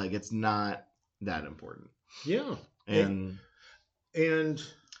 Yep. Like it's not that important. Yeah. And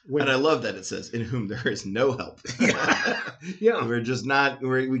when I love that it says in whom there is no help. Yeah. We're just not,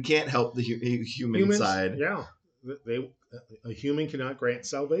 we can't help the human side. Yeah. A human cannot grant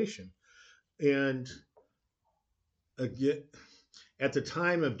salvation. And again, at the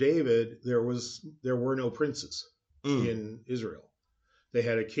time of David, there were no princes in Israel. They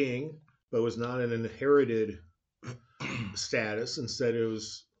had a king, but it was not an inherited status. Instead, it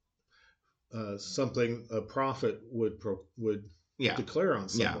was something a prophet would declare on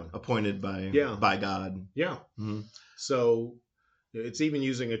someone. Yeah, appointed by God. Yeah. Mm-hmm. So it's even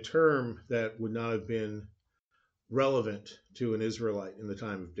using a term that would not have been relevant to an Israelite in the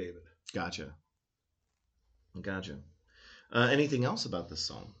time of David. Gotcha. Anything else about this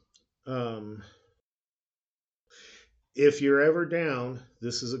psalm? If you're ever down,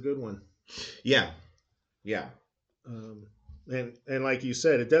 this is a good one. Yeah. And like you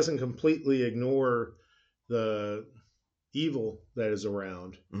said, it doesn't completely ignore the evil that is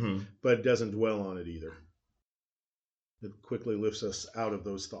around, but it doesn't dwell on it either. It quickly lifts us out of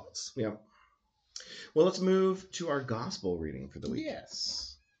those thoughts. Yeah. Well, let's move to our gospel reading for the week.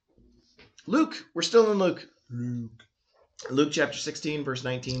 Yes. Luke. We're still in Luke. Luke chapter 16, verse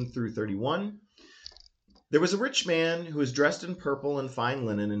 19 through 31. There was a rich man who was dressed in purple and fine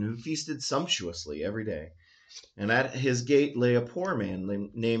linen and who feasted sumptuously every day. And at his gate lay a poor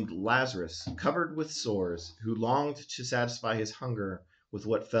man named Lazarus, covered with sores, who longed to satisfy his hunger with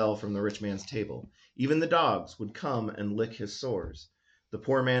what fell from the rich man's table. Even the dogs would come and lick his sores. The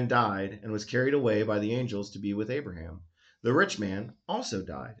poor man died and was carried away by the angels to be with Abraham. The rich man also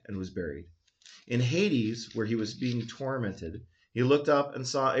died and was buried. In Hades, where he was being tormented, he looked up and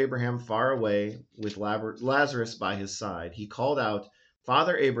saw Abraham far away with Lazarus by his side. He called out,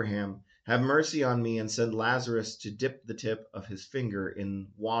 "Father Abraham, have mercy on me and send Lazarus to dip the tip of his finger in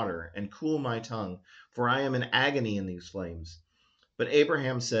water and cool my tongue, for I am in agony in these flames." But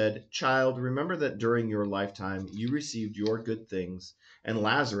Abraham said, "Child, remember that during your lifetime you received your good things, and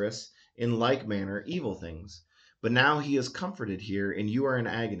Lazarus, in like manner, evil things. But now he is comforted here, and you are in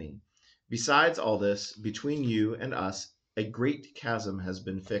agony. Besides all this, between you and us, a great chasm has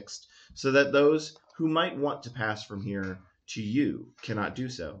been fixed, so that those who might want to pass from here to you cannot do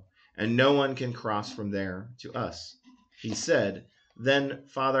so, and no one can cross from there to us." He said, "Then,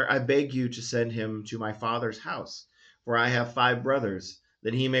 Father, I beg you to send him to my father's house, for I have 5 brothers,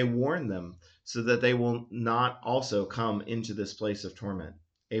 that he may warn them, so that they will not also come into this place of torment."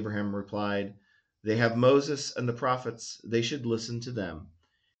 Abraham replied, "They have Moses and the prophets, they should listen to them."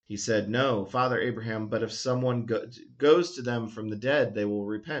 He said, "No, Father Abraham, but if someone goes to them from the dead, they will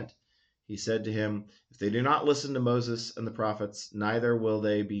repent." He said to him, "If they do not listen to Moses and the prophets, neither will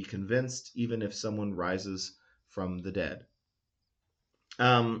they be convinced, even if someone rises from the dead." There's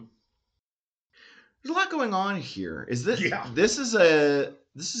a lot going on here. This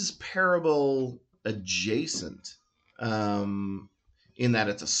is parable adjacent, in that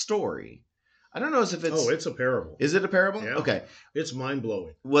it's a story. I don't know if it's. Oh, it's a parable. Is it a parable? Yeah. Okay. It's mind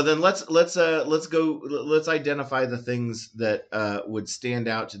blowing. Well, then let's identify the things that would stand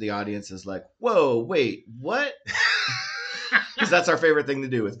out to the audience as like, whoa, wait, what? Because that's our favorite thing to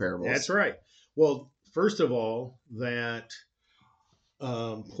do with parables. That's right. Well, first of all, that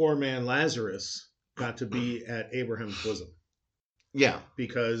poor man Lazarus got to be at Abraham's bosom. Yeah.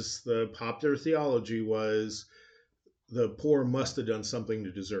 Because the popular theology was the poor must have done something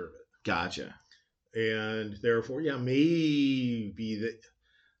to deserve it. Gotcha. and therefore, yeah,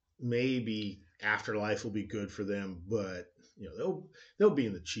 maybe afterlife will be good for them, but they'll be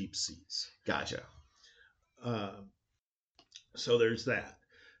in the cheap seats. Gotcha. Uh, so there's that.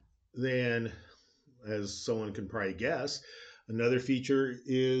 Then, as someone can probably guess, another feature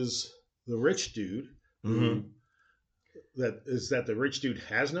is the rich dude Mm-hmm. that the rich dude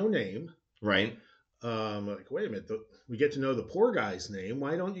has no name. Right. Like, wait a minute, we get to know the poor guy's name.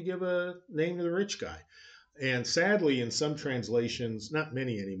 Why don't you give a name to the rich guy? And sadly, in some translations, not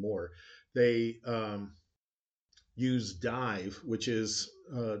many anymore, they use dive, which is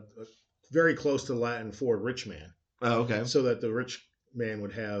very close to Latin for rich man, Oh, okay. so that the rich man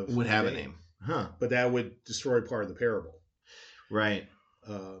would have a name. Huh. but that would destroy part of the parable. Right.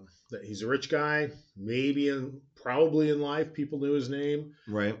 That he's a rich guy, probably in life, people knew his name,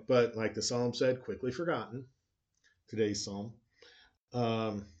 Right. but like the psalm said, quickly forgotten. Today's psalm,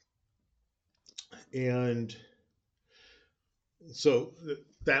 and so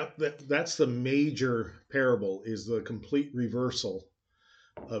that's the major parable, is the complete reversal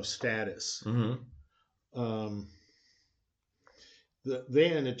of status. Mm-hmm.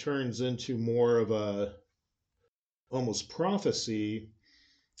 Then it turns into more of a almost prophecy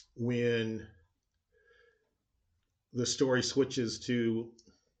when the story switches to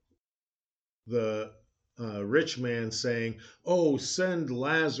the rich man saying, "Oh, send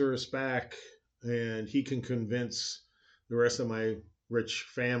Lazarus back, and he can convince the rest of my rich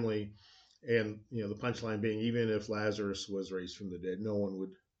family." And the punchline being, even if Lazarus was raised from the dead, no one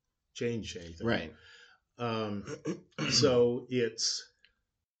would change anything. Right. So it's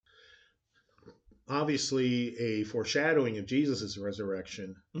obviously a foreshadowing of Jesus'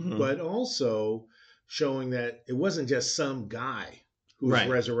 resurrection, Mm-hmm. but also showing that it wasn't just some guy who was Right.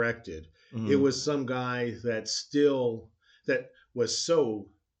 resurrected. Mm-hmm. It was some guy that was so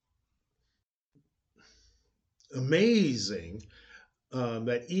amazing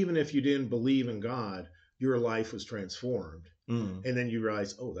that even if you didn't believe in God, your life was transformed. Mm-hmm. And then you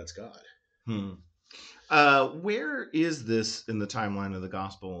realize, oh, that's God. Where is this in the timeline of the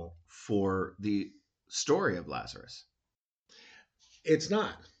gospel for the story of Lazarus? It's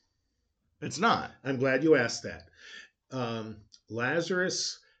not. It's not. I'm glad you asked that.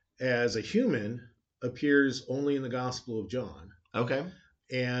 Lazarus, as a human, appears only in the Gospel of John. Okay.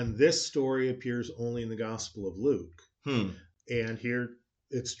 And this story appears only in the Gospel of Luke. And here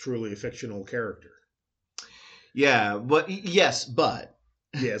it's truly a fictional character. Yeah, but yes, but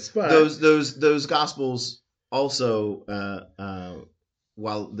those gospels also,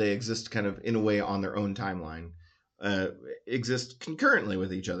 while they exist kind of in a way on their own timeline, exist concurrently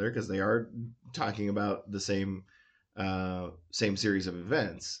with each other because they are talking about the same series of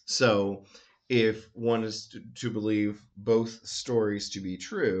events. So if one is to believe both stories to be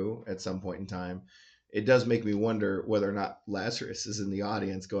true at some point in time, it does make me wonder whether or not Lazarus is in the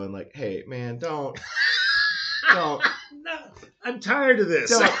audience going like, hey man, don't no, I'm tired of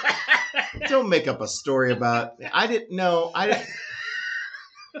this. Don't make up a story about I didn't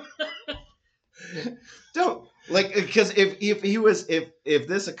don't, like, because if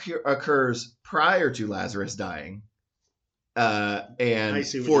this occurs prior to Lazarus dying, and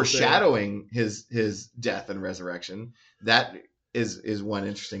foreshadowing his death and resurrection, that is one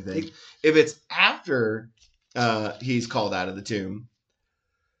interesting thing. If it's after he's called out of the tomb,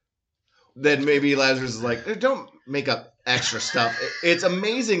 then maybe Lazarus is like, don't make up extra stuff. It's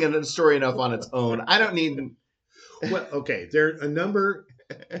amazing and a story enough on its own. I don't need. Well, okay, there are a number.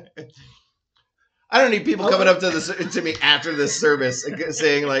 I don't need people coming up to me after this service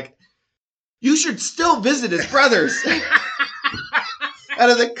saying like, you should still visit his brothers out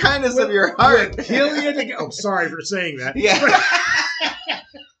of the kindness of your heart. I'm sorry for saying that. Yeah.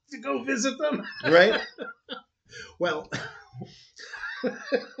 To go visit them. Right. Well,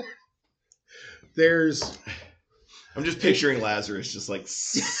 I'm just picturing Lazarus just like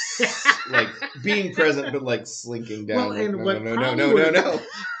being present, but like slinking down. Well, no.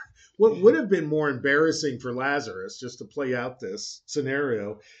 What would have been more embarrassing for Lazarus, just to play out this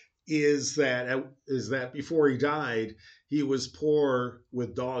scenario, is that before he died, he was poor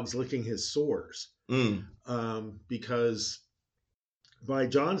with dogs licking his sores. Because by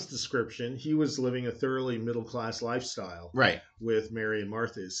John's description, he was living a thoroughly middle-class lifestyle, right, with Mary and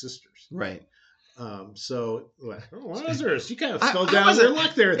Martha, his sisters. Right. So, Lazarus, you kind of fell down your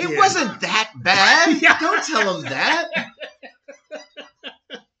luck there. It wasn't that bad. Yeah. Don't tell him that.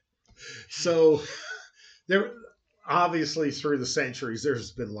 So, there, obviously, through the centuries,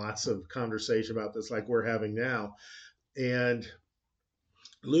 there's been lots of conversation about this, like we're having now. And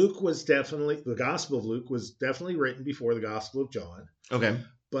the Gospel of Luke was definitely written before the Gospel of John. Okay.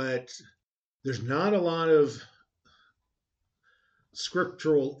 But there's not a lot of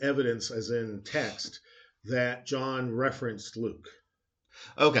scriptural evidence, as in text, that John referenced Luke.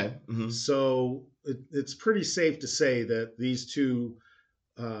 Okay. Mm-hmm. So it's pretty safe to say that these two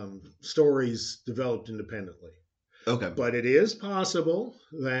stories developed independently. Okay. But it is possible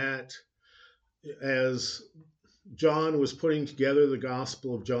that as John was putting together the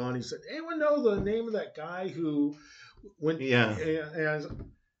Gospel of John, he said, "Anyone know the name of that guy who went?" Yeah. And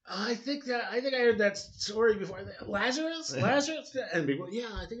I think I heard that story before. Lazarus, and people, yeah,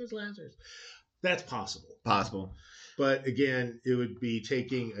 I think it was Lazarus. That's possible. Possible. But again, it would be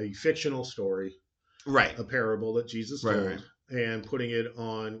taking a fictional story, right, a parable that Jesus told, and putting it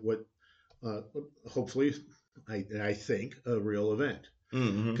on what hopefully, I think, a real event.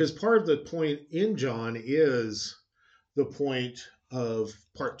 Because part of the point in John is the point of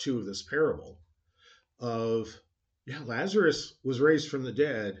part 2 of this parable of, Lazarus was raised from the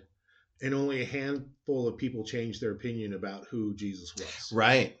dead, and only a handful of people changed their opinion about who Jesus was.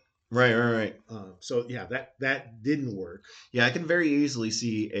 Right. So that didn't work. Yeah, I can very easily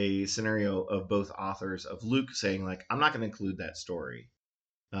see a scenario of both authors of Luke saying, like, I'm not going to include that story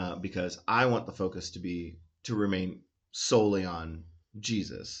because I want the focus to remain solely on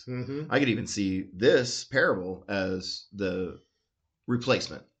Jesus. Mm-hmm. I could even see this parable as the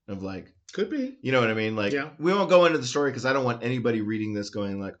replacement of, like, could be. You know what I mean? Like, we won't go into the story because I don't want anybody reading this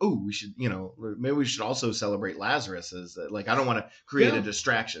going like, oh, we should, maybe we should also celebrate Lazarus. As like, I don't want to create a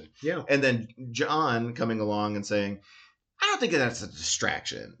distraction. Yeah. And then John coming along and saying, I don't think that's a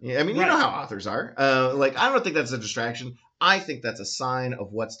distraction. I mean, you know how authors are. Like, I don't think that's a distraction. I think that's a sign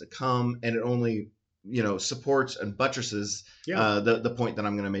of what's to come, and it only supports and buttresses the point that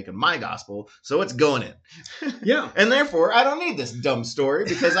I'm going to make in my gospel. So it's going in. Yeah. And therefore, I don't need this dumb story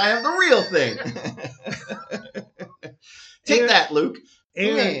because I have the real thing. Take that, Luke.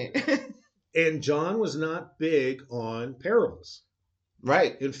 And John was not big on parables.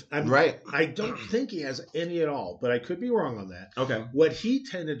 Right. I don't think he has any at all, but I could be wrong on that. Okay. What he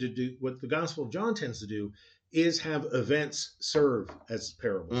tended to do, what the Gospel of John tends to do, is have events serve as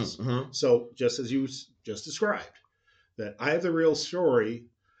parables. Mm-hmm. So just as you just described, that I have the real story,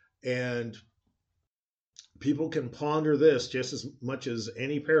 and people can ponder this just as much as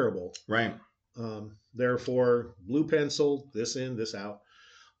any parable. Right. Therefore, blue pencil, this in, this out.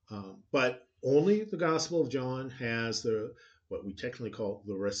 But only the Gospel of John has what we technically call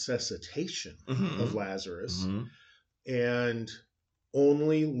the resuscitation of Lazarus. Mm-hmm. And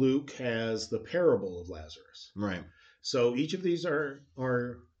only Luke has the parable of Lazarus. Right. So each of these are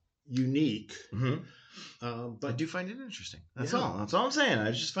unique. Mm-hmm. But I do find it interesting. That's all. That's all I'm saying.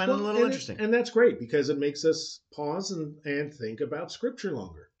 I just find it a little interesting. And that's great because it makes us pause and think about Scripture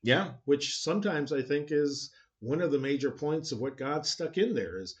longer. Yeah. Which sometimes I think is one of the major points of what God stuck in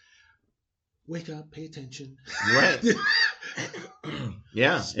there is, wake up, pay attention. Right.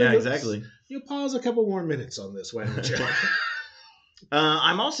 Yeah, exactly. You pause a couple more minutes on this, why don't you?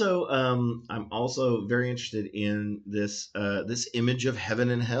 I'm also very interested in this image of heaven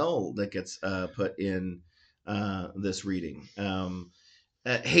and hell that gets put in this reading.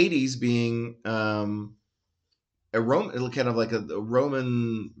 Hades being a Roman, kind of like a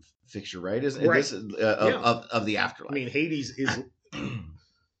Roman fixture, right? Isn't right. This of the afterlife? I mean, Hades is.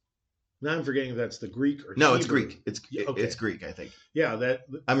 Now I'm forgetting if that's the Greek or no, Hebrew. It's Greek. It's Greek, I think. Yeah,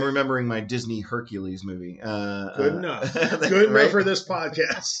 I'm remembering my Disney Hercules movie. Good enough. Good enough for this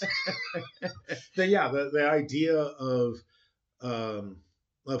podcast. The idea of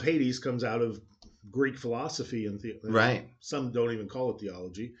Hades comes out of Greek philosophy and right. Some don't even call it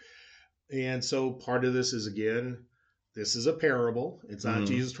theology, and so part of this is, again, this is a parable. It's not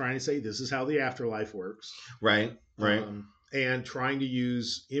Jesus trying to say this is how the afterlife works. Right. And trying to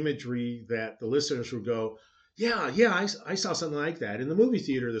use imagery that the listeners would go, yeah, I saw something like that in the movie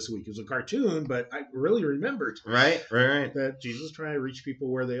theater this week. It was a cartoon, but I really remembered. Right. That Jesus is trying to reach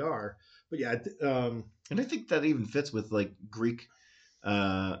people where they are. But yeah. And I think that even fits with, like, Greek,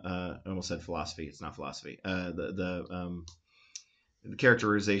 I almost said philosophy. It's not philosophy. The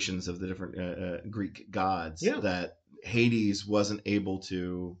characterizations of the different Greek gods that Hades wasn't able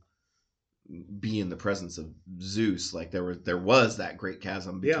to be in the presence of Zeus. Like there was that great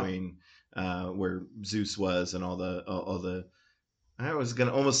chasm between where Zeus was and all the I was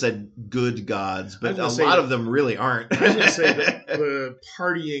gonna almost said good gods, but a lot of them really aren't. I was gonna say the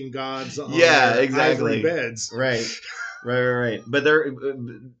partying gods on ivory beds. Right. But there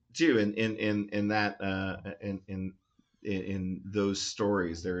too in that in those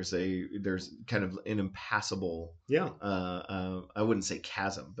stories there's kind of an impassable I wouldn't say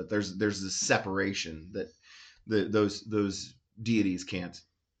chasm, but there's this separation that those deities can't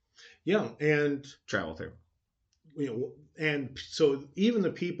Yeah, and travel through. and so even the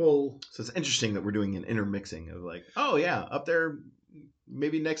people. So it's interesting that we're doing an intermixing of like, oh yeah, up there,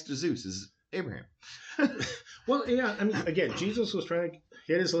 maybe next to Zeus is Abraham. Well, yeah, I mean, again, Jesus was trying to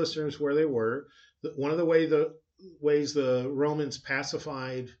hit his listeners where they were. One of the ways the Romans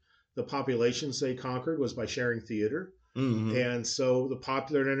pacified the populations they conquered was by sharing theater. Mm-hmm. And so the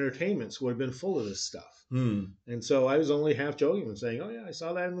popular entertainments would have been full of this stuff. Mm. And so I was only half joking and saying, oh, yeah, I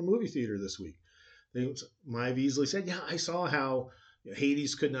saw that in the movie theater this week. Maeve easily said, yeah, I saw how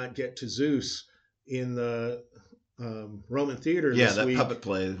Hades could not get to Zeus in the Roman theater Yeah, this that week. puppet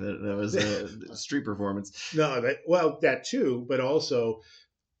play that was a street performance. No, that too, but also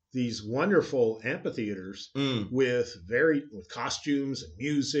these wonderful amphitheaters with costumes and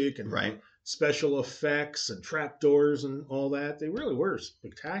music and Right. special effects and trapdoors and all that. They really were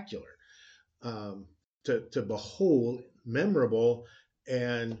spectacular to behold, memorable,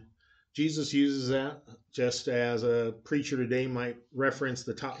 and Jesus uses that just as a preacher today might reference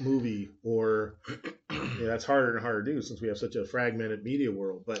the top movie, or that's harder and harder to do since we have such a fragmented media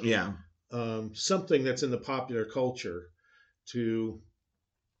world. But Yeah. Something that's in the popular culture to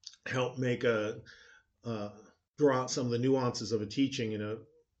help make draw out some of the nuances of a teaching in a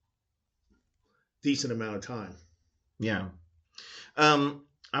decent amount of time. Yeah. I'm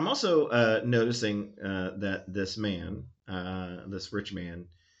also noticing that this man, this rich man,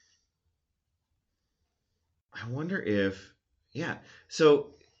 I wonder if, yeah.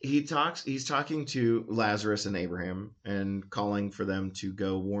 So he's talking to Lazarus and Abraham and calling for them to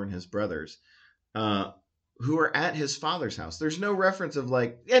go warn his brothers, who are at his father's house. There's no reference of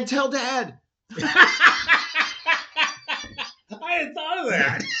like, and tell dad. I hadn't thought of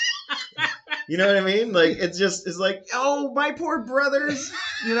that. You know what I mean? Like it's like, oh, my poor brothers,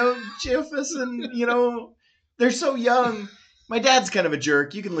 Jiffus, and they're so young. My dad's kind of a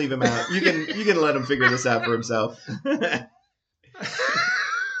jerk. You can leave him out. You can let him figure this out for himself. Yeah,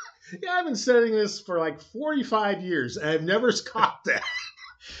 I've been studying this for like 45 years. And I've never caught that.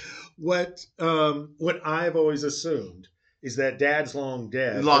 What I've always assumed is that dad's long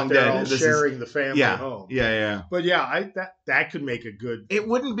dead. Long but they're dead. all sharing the family home. Yeah. But yeah, that could make a good. It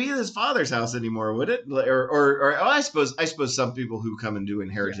wouldn't be his father's house anymore, would it? Or I suppose some people who come and do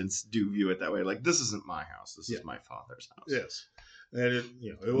inheritance do view it that way. Like, this isn't my house. This is my father's house. Yes, and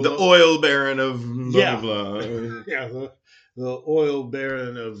the oil baron of blah blah. Yeah, the oil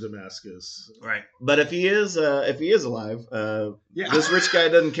baron of Damascus. Right. But if he is alive, this rich guy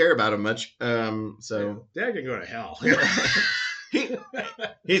doesn't care about him much. So Dad can go to hell.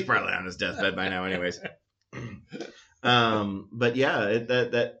 he's probably on his deathbed by now, anyways. But yeah,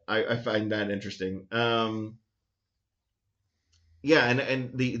 that I find that interesting. Yeah,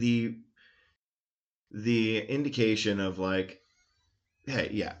 and the indication of like, hey,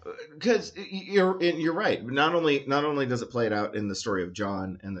 yeah, because you're right. Not only does it play it out in the story of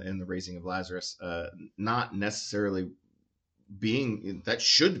John and the raising of Lazarus, not necessarily being that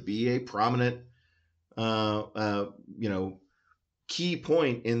should be a prominent, key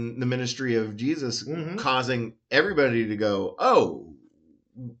point in the ministry of Jesus, causing everybody to go, oh,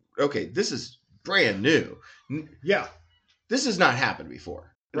 okay, this is brand new. Yeah, this has not happened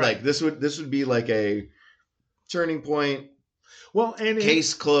before. Right. Like this would be like a turning point. Well, and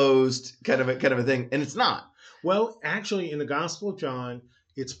case closed kind of a thing, and it's not. Well, actually, in the Gospel of John,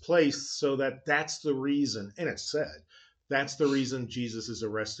 it's placed so that's the reason, and it's said that's the reason Jesus is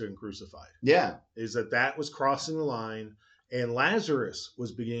arrested and crucified. Yeah, is that was crossing the line, and Lazarus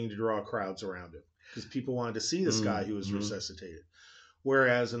was beginning to draw crowds around him because people wanted to see this guy who was resuscitated.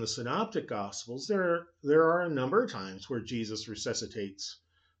 Whereas in the Synoptic Gospels, there are a number of times where Jesus resuscitates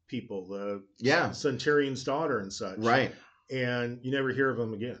people, the centurion's daughter and such, right? And you never hear of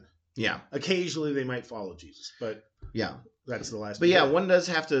them again. Yeah. Occasionally they might follow Jesus, but yeah, that's the last. But yeah, one does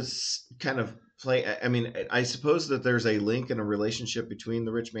have to kind of play. I mean, I suppose that there's a link and a relationship between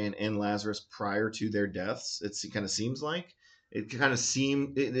the rich man and Lazarus prior to their deaths. It kind of seems like it kind of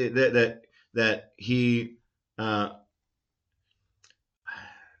seemed that he.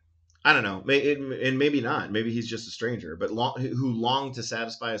 I don't know, and maybe not. Maybe he's just a stranger, but who longed to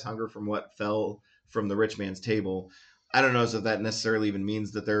satisfy his hunger from what fell from the rich man's table. I don't know if that necessarily even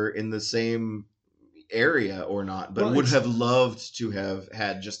means that they're in the same area or not, but would have loved to have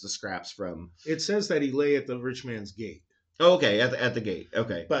had just the scraps from. It says that he lay at the rich man's gate. Oh, okay, at the gate.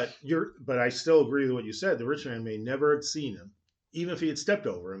 Okay, but I still agree with what you said. The rich man may never have seen him, even if he had stepped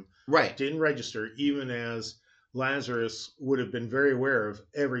over him. Right, didn't register, even as Lazarus would have been very aware of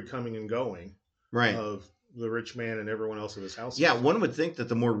every coming and going. Right. Of the rich man and everyone else in his house. Yeah, one would think that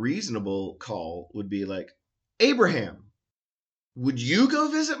the more reasonable call would be like, Abraham, would you go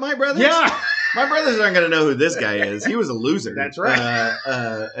visit my brothers? Yeah. My brothers aren't going to know who this guy is. He was a loser. That's right.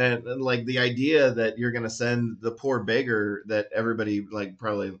 And like the idea that you're going to send the poor beggar that everybody like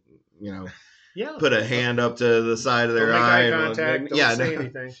probably, you know, Yeah. put a hand up to the side of their Don't make eye. eye contact. Don't say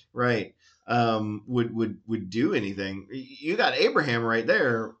anything. Right. Would do anything. You got Abraham right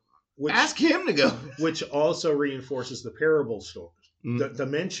there. Ask him to go. Which also reinforces the parable story, the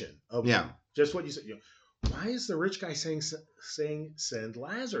mention of just what you said. You know, why is the rich guy saying send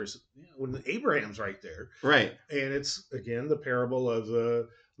Lazarus when Abraham's right there? Right. And it's again the parable of the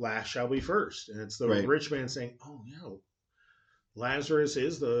last shall be first, and it's the rich man saying, "Oh yeah, Lazarus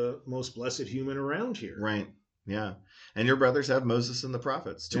is the most blessed human around here." Right. Yeah. And your brothers have Moses and the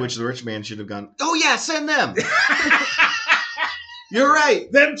prophets, to which the rich man should have gone, "Oh yeah, send them." You're right.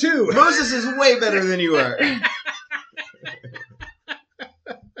 Them too. Moses is way better than you are.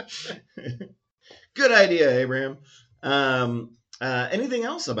 Good idea, Abraham. Anything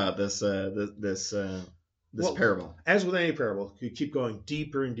else about this parable? As with any parable, you keep going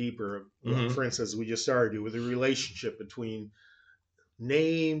deeper and deeper. For instance, we just started with the relationship between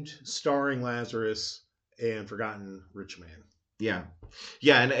named starring Lazarus and forgotten rich man. Yeah,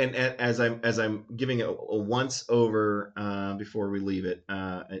 and as I'm giving it a once over before we leave it,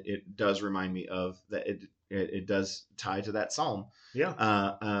 it does remind me of that. It does tie to that psalm.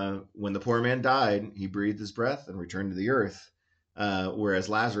 Yeah. When the poor man died, he breathed his breath and returned to the earth. Whereas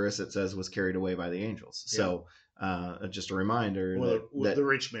Lazarus, it says, was carried away by the angels. So just a reminder. That the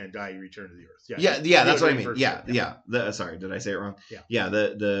rich man died, he returned to the earth. Yeah, that's what I mean. Sorry, did I say it wrong? Yeah.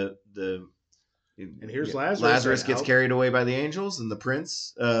 And here's Lazarus. Lazarus gets carried away by the angels, and the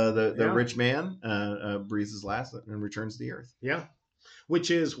prince, the rich man, breathes his last and returns to the earth. Yeah,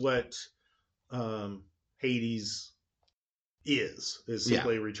 which is what Hades is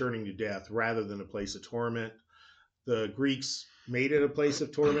simply returning to death rather than a place of torment. The Greeks made it a place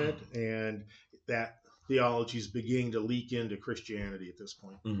of torment, and that theology is beginning to leak into Christianity at this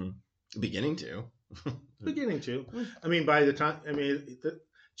point. Beginning to. I mean, by the time,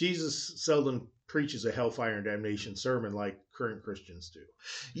 Jesus seldom preaches a hellfire and damnation sermon like current Christians do.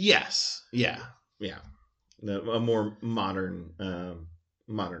 Yes. Yeah. A more modern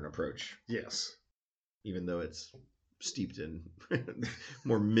approach. Yes. Even though it's steeped in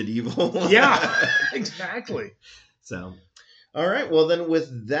more medieval. Yeah, exactly. So, all right. Well, then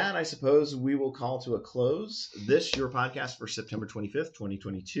with that, I suppose we will call to a close this, your podcast for September 25th,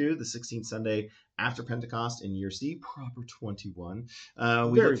 2022, the 16th Sunday after Pentecost in year C, proper 21.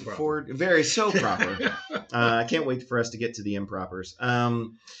 We look forward, so proper. I can't wait for us to get to the impropers.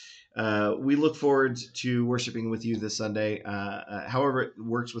 We look forward to worshiping with you this Sunday, however it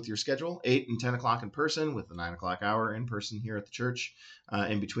works with your schedule, 8 and 10 o'clock in person, with the 9 o'clock hour in person here at the church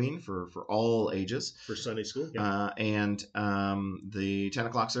in between for all ages. For Sunday school. And the 10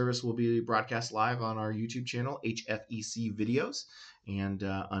 o'clock service will be broadcast live on our YouTube channel, HFEC Videos. And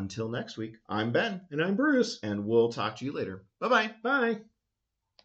until next week, I'm Ben. And I'm Bruce. And we'll talk to you later. Bye-bye. Bye.